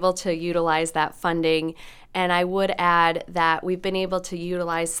being able to utilize that funding. And I would add that we've been able to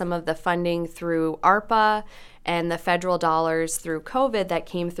utilize some of the funding through ARPA and the federal dollars through COVID that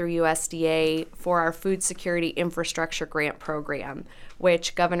came through USDA for our Food Security Infrastructure Grant Program,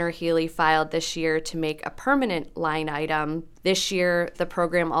 which Governor Healy filed this year to make a permanent line item. This year, the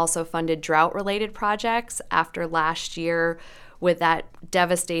program also funded drought-related projects after last year with that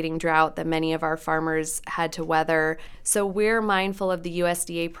devastating drought that many of our farmers had to weather. So we're mindful of the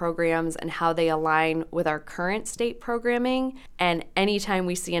USDA programs and how they align with our current state programming. And anytime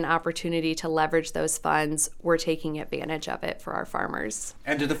we see an opportunity to leverage those funds, we're taking advantage of it for our farmers.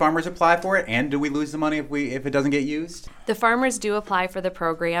 And do the farmers apply for it? And do we lose the money if it doesn't get used? The farmers do apply for the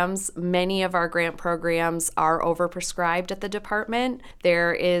programs. Many of our grant programs are overprescribed at the department.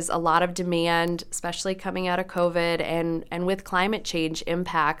 There is a lot of demand, especially coming out of COVID and with climate change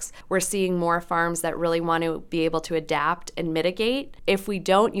impacts. We're seeing more farms that really want to be able to adapt and mitigate. If we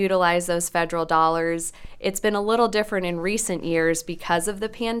don't utilize those federal dollars, it's been a little different in recent years because of the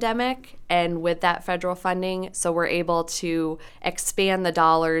pandemic and with that federal funding. So we're able to expand the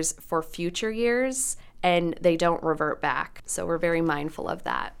dollars for future years and they don't revert back. So we're very mindful of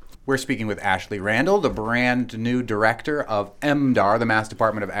that. We're speaking with Ashley Randall, the brand new director of MDAR, the Mass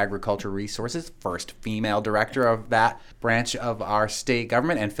Department of Agricultural Resources, first female director of that branch of our state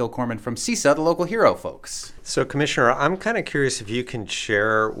government, and Phil Corman from CISA, the local hero folks. So, Commissioner, I'm kind of curious if you can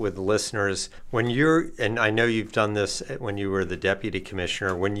share with listeners, when you're, and I know you've done this when you were the deputy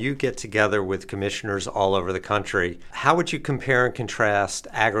commissioner, when you get together with commissioners all over the country, how would you compare and contrast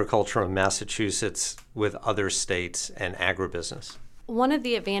agriculture in Massachusetts with other states and agribusiness? One of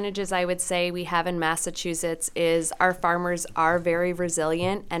the advantages I would say we have in Massachusetts is our farmers are very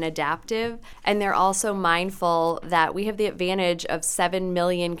resilient and adaptive, and they're also mindful that we have the advantage of 7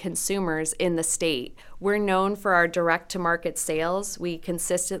 million consumers in the state. We're known for our direct-to-market sales. We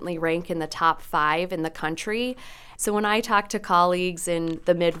consistently rank in the top 5 in the country. So when I talk to colleagues in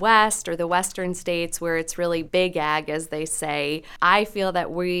the Midwest or the Western states where it's really big ag, as they say, I feel that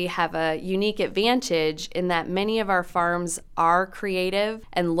we have a unique advantage in that many of our farms are creative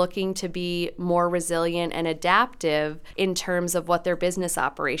and looking to be more resilient and adaptive in terms of what their business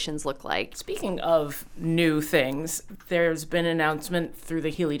operations look like. Speaking of new things, there's been an announcement through the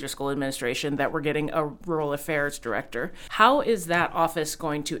Healy-Driscoll administration that we're getting a rural affairs director. How is that office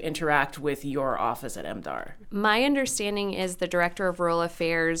going to interact with your office at MDAR? My understanding is the Director of Rural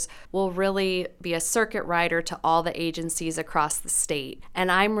Affairs will really be a circuit rider to all the agencies across the state. And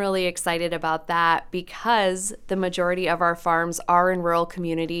I'm really excited about that because the majority of our farms are in rural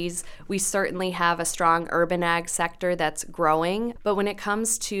communities. We certainly have a strong urban ag sector that's growing, but when it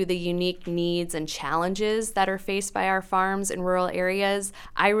comes to the unique needs and challenges that are faced by our farms in rural areas,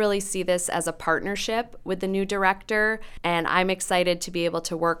 I really see this as a partnership with the new director, and I'm excited to be able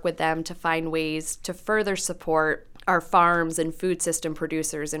to work with them to find ways to further support our farms and food system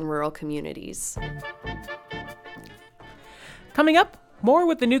producers in rural communities. Coming up, more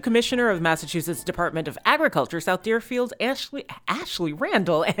with the new commissioner of Massachusetts Department of Agriculture, South Deerfield, Ashley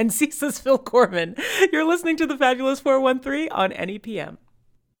Randall, and CISA's Phil Corman. You're listening to the Fabulous 413 on NEPM.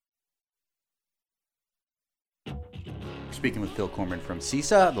 Speaking with Phil Corman from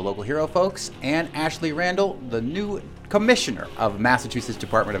CISA, the local hero folks, and Ashley Randall, the new commissioner of Massachusetts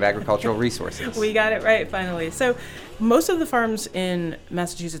Department of Agricultural Resources. We got it right, finally. So most of the farms in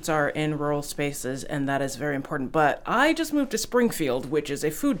Massachusetts are in rural spaces, and that is very important. But I just moved to Springfield, which is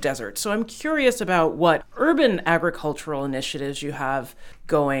a food desert. So I'm curious about what urban agricultural initiatives you have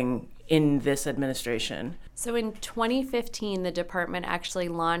going in this administration. So in 2015, the department actually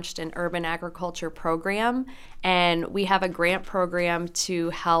launched an urban agriculture program, and we have a grant program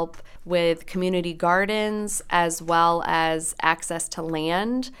to help with community gardens as well as access to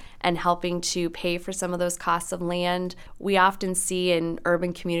land and helping to pay for some of those costs of land. We often see in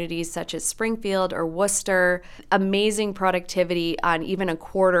urban communities such as Springfield or Worcester, amazing productivity on even a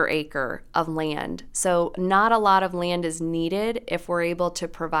quarter acre of land. So not a lot of land is needed if we're able to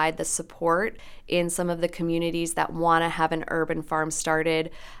provide the support in some of the communities that want to have an urban farm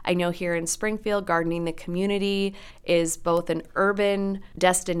started. I know here in Springfield, Gardening the Community is both an urban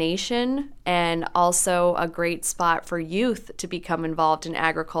destination and also a great spot for youth to become involved in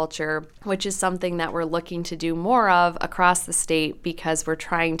agriculture, which is something that we're looking to do more of across the state because we're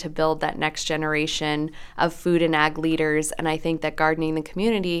trying to build that next generation of food and ag leaders. And I think that Gardening the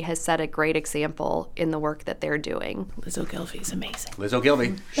Community has set a great example in the work that they're doing. Liz Ogilvie is amazing. Liz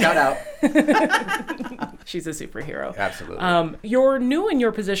Ogilvie, shout out. She's a superhero. Absolutely. You're new in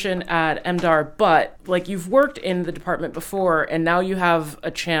your position at MDAR, but like you've worked in the department before, and now you have a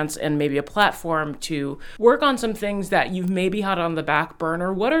chance and maybe a platform to work on some things that you've maybe had on the back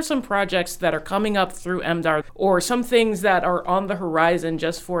burner. What are some projects that are coming up through MDAR, or some things that are on the horizon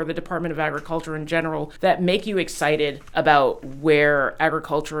just for the Department of Agriculture in general that make you excited about where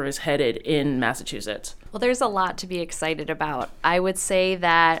agriculture is headed in Massachusetts? Well, there's a lot to be excited about. I would say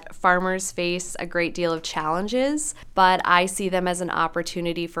that farmers face a great deal of challenges, but I see them as an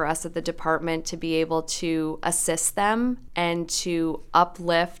opportunity for us at the department to be able to assist them and to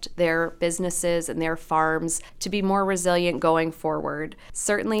uplift their businesses and their farms to be more resilient going forward.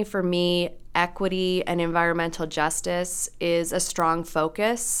 Certainly for me, equity and environmental justice is a strong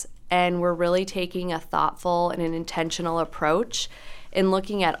focus, and we're really taking a thoughtful and an intentional approach in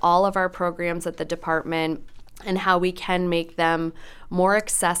looking at all of our programs at the department and how we can make them more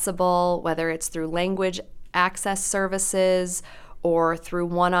accessible, whether it's through language access services or through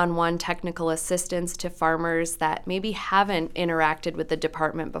one-on-one technical assistance to farmers that maybe haven't interacted with the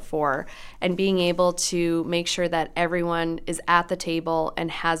department before, and being able to make sure that everyone is at the table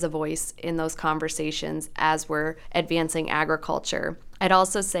and has a voice in those conversations as we're advancing agriculture. I'd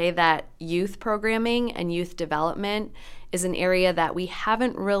also say that youth programming and youth development is an area that we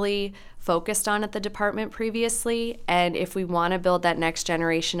haven't really focused on at the department previously. And if we want to build that next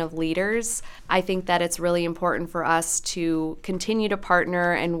generation of leaders, I think that it's really important for us to continue to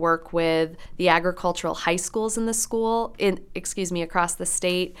partner and work with the agricultural high schools in the across the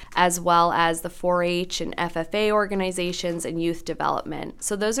state, as well as the 4-H and FFA organizations and youth development.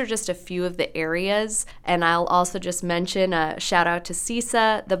 So those are just a few of the areas. And I'll also just mention a shout out to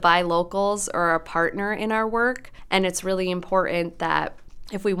CISA. The buy locals are a partner in our work. And it's really important that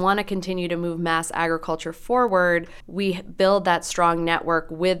if we want to continue to move mass agriculture forward, we build that strong network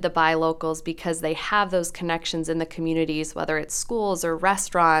with the buy locals because they have those connections in the communities, whether it's schools or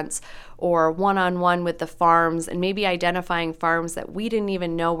restaurants or one-on-one with the farms, and maybe identifying farms that we didn't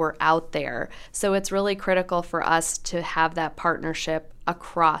even know were out there. So it's really critical for us to have that partnership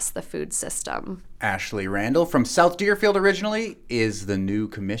across the food system. Ashley Randall, from South Deerfield originally, is the new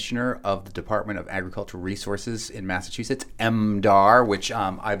commissioner of the Department of Agricultural Resources in Massachusetts, MDAR, which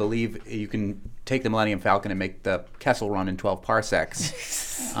I believe you can take the Millennium Falcon and make the Kessel Run in 12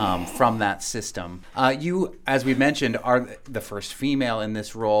 parsecs from that system. You, as we mentioned, are the first female in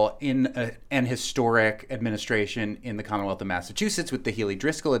this role in an historic administration in the Commonwealth of Massachusetts with the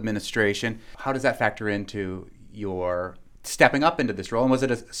Healy-Driscoll administration. How does that factor into your stepping up into this role? And was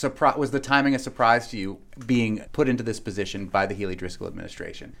it a surprise? Was the timing a surprise to you, being put into this position by the Healy Driscoll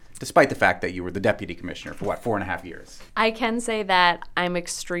administration, despite the fact that you were the deputy commissioner for 4.5 years? I can say that I'm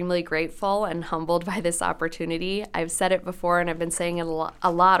extremely grateful and humbled by this opportunity. I've said it before, and I've been saying it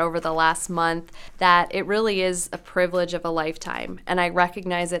a lot over the last month, that it really is a privilege of a lifetime. And I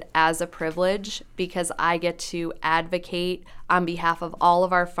recognize it as a privilege because I get to advocate on behalf of all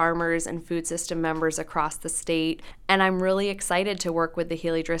of our farmers and food system members across the state. And I'm really excited to work with the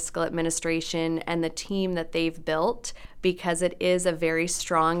Healy Driscoll administration and the team that they've built, because it is a very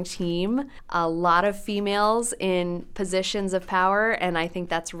strong team, a lot of females in positions of power, and I think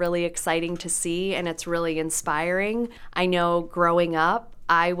that's really exciting to see, and it's really inspiring. I know growing up,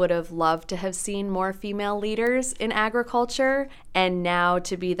 I would have loved to have seen more female leaders in agriculture, and now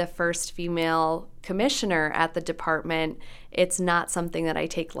to be the first female commissioner at the department, it's not something that I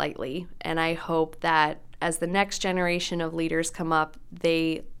take lightly. And I hope that as the next generation of leaders come up,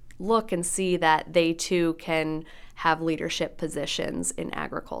 they look and see that they too can have leadership positions in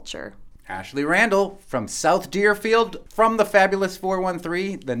agriculture. Ashley Randall from South Deerfield, from the fabulous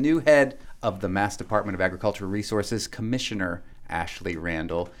 413, the new head of the Mass Department of Agricultural Resources, Commissioner Ashley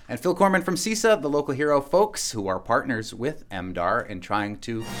Randall. And Phil Corman from CISA, the local hero folks who are partners with MDAR in trying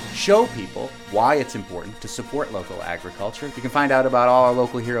to show people why it's important to support local agriculture. You can find out about all our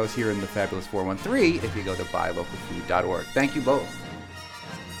local heroes here in the fabulous 413 if you go to buylocalfood.org. Thank you both.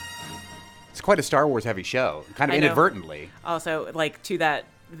 It's quite a Star Wars heavy show, kind of inadvertently. Also, like, to that,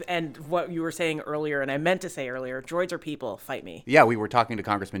 and what you were saying earlier, and I meant to say earlier, droids are people, fight me. Yeah, we were talking to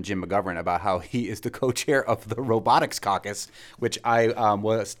Congressman Jim McGovern about how he is the co-chair of the Robotics Caucus, which I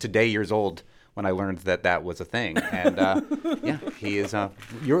was today years old when I learned that that was a thing. And yeah, he is.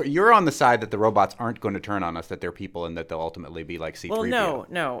 You're on the side that the robots aren't going to turn on us, that they're people, and that they'll ultimately be like C-3PO. Well,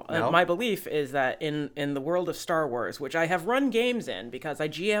 no. My belief is that in the world of Star Wars, which I have run games in because I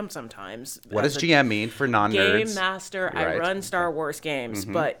GM sometimes. What does GM mean for non-nerds? Game master. Right. I run Star Wars games,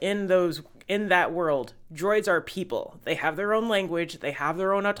 but in that world, droids are people. They have their own language. They have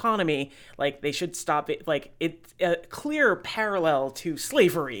their own autonomy. Like, they should stop it. Like, it's a clear parallel to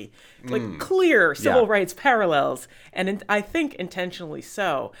slavery. Like, clear civil rights parallels. And I think intentionally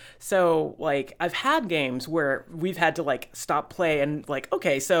so. So, like, I've had games where we've had to, like, stop play and, like,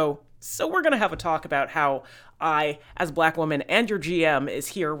 okay, so we're going to have a talk about how I, as a black woman, and your GM is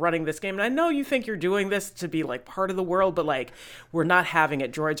here running this game. And I know you think you're doing this to be, like, part of the world, but, like, we're not having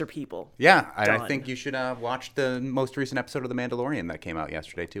it. Droids are people. Yeah, I think you should watch the most recent episode of The Mandalorian that came out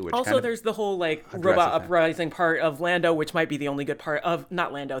yesterday, too. Which also, there's the whole, like, robot uprising part of Lando, which might be the only good part of,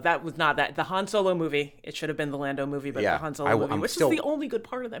 not Lando, that was not that. The Han Solo movie, it should have been the Lando movie, but the Han Solo movie, which is the only good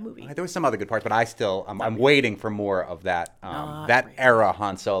part of that movie. There was some other good parts, but I'm waiting for more of that, era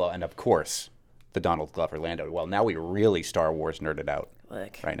Han Solo, and of course, the Donald Glover Lando. Well, now we really Star Wars nerded out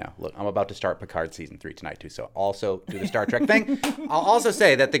right now. Look, I'm about to start Picard season 3 tonight too, so also do the Star Trek thing. I'll also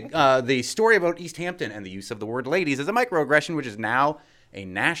say that the story about East Hampton and the use of the word ladies is a microaggression, which is now a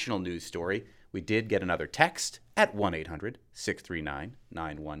national news story. We did get another text at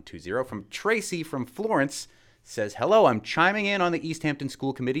 1-800-639-9120 from Tracy from Florence. Says, hello, I'm chiming in on the East Hampton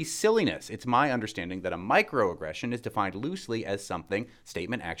School Committee's silliness. It's my understanding that a microaggression is defined loosely as something,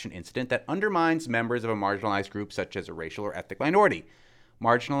 statement, action, incident, that undermines members of a marginalized group such as a racial or ethnic minority.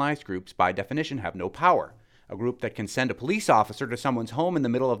 Marginalized groups, by definition, have no power. A group that can send a police officer to someone's home in the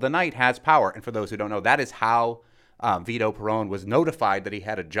middle of the night has power. And for those who don't know, that is how Vito Perrone was notified that he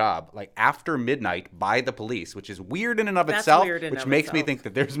had a job, like, after midnight by the police, which is weird in and of itself, which makes me think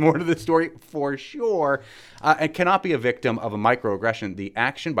that there's more to the story for sure, and cannot be a victim of a microaggression. This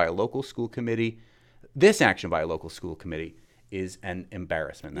action by a local school committee is an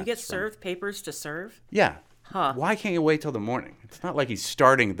embarrassment. You get served papers to serve? Yeah. Huh. Why can't you wait till the morning? It's not like he's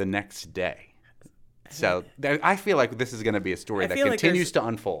starting the next day. So I feel like this is going to be a story that continues to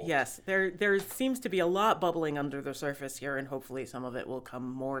unfold. Yes, there seems to be a lot bubbling under the surface here, and hopefully some of it will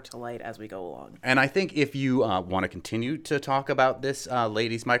come more to light as we go along. And I think if you want to continue to talk about this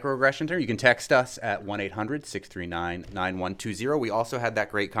ladies' microaggression, you can text us at 1-800-639-9120. We also had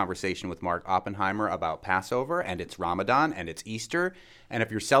that great conversation with Mark Oppenheimer about Passover, and it's Ramadan, and it's Easter. And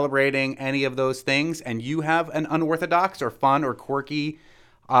if you're celebrating any of those things and you have an unorthodox or fun or quirky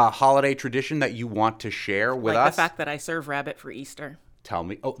holiday tradition that you want to share with us. Like the fact that I serve rabbit for Easter. Tell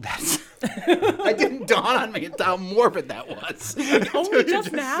me. Oh, that's... It didn't dawn on me how morbid that was. Only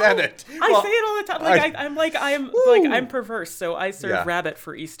just now? Said it. I say it all the time. I'm perverse, so I serve rabbit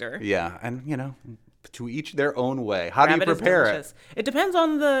for Easter. Yeah, and to each their own way. How do you prepare it? It depends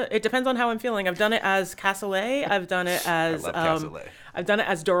on how I'm feeling. I've done it as cassoulet. I've done it as I love cassoulet. I've done it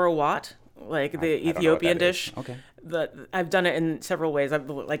as Doro Wat, like the Ethiopian dish. Okay. I've done it in several ways. I've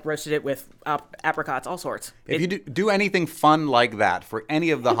like roasted it with apricots, all sorts. If you do anything fun like that for any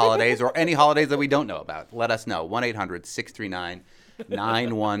of the holidays or any holidays that we don't know about, let us know.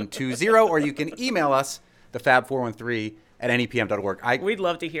 1-800-639-9120, or you can email us, thefab413@nepm.org. We'd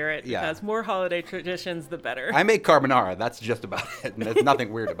love to hear it, because more holiday traditions, the better. I make carbonara. That's just about it. And there's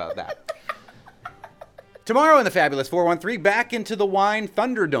nothing weird about that. Tomorrow in the Fabulous 413, back into the wine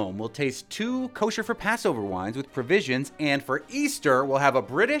Thunderdome. We'll taste 2 kosher for Passover wines with provisions, and for Easter, we'll have a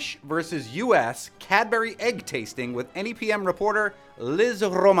British versus U.S. Cadbury egg tasting with NEPM reporter Liz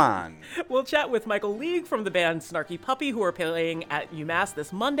Roman. We'll chat with Michael League from the band Snarky Puppy, who are playing at UMass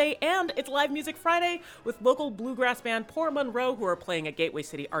this Monday, and it's Live Music Friday with local bluegrass band Poor Monroe, who are playing at Gateway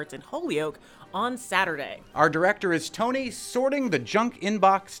City Arts in Holyoke on Saturday. Our director is Tony, sorting the junk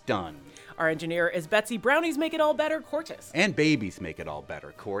inbox done. Our engineer is Betsy. Brownies make it all better, Cortis. And babies make it all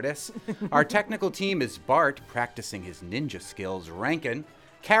better, Cordis. Our technical team is Bart, practicing his ninja skills, Rankin,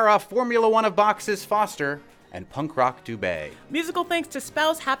 Kara, Formula One of Boxes, Foster, and Punk Rock Dubé. Musical thanks to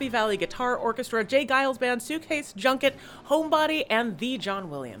Spouse, Happy Valley Guitar Orchestra, Jay Giles Band, Suitcase, Junket, Homebody, and The John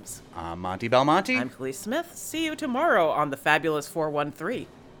Williams. I'm Monty Belmonte. I'm Khalees Smith. See you tomorrow on the Fabulous 413.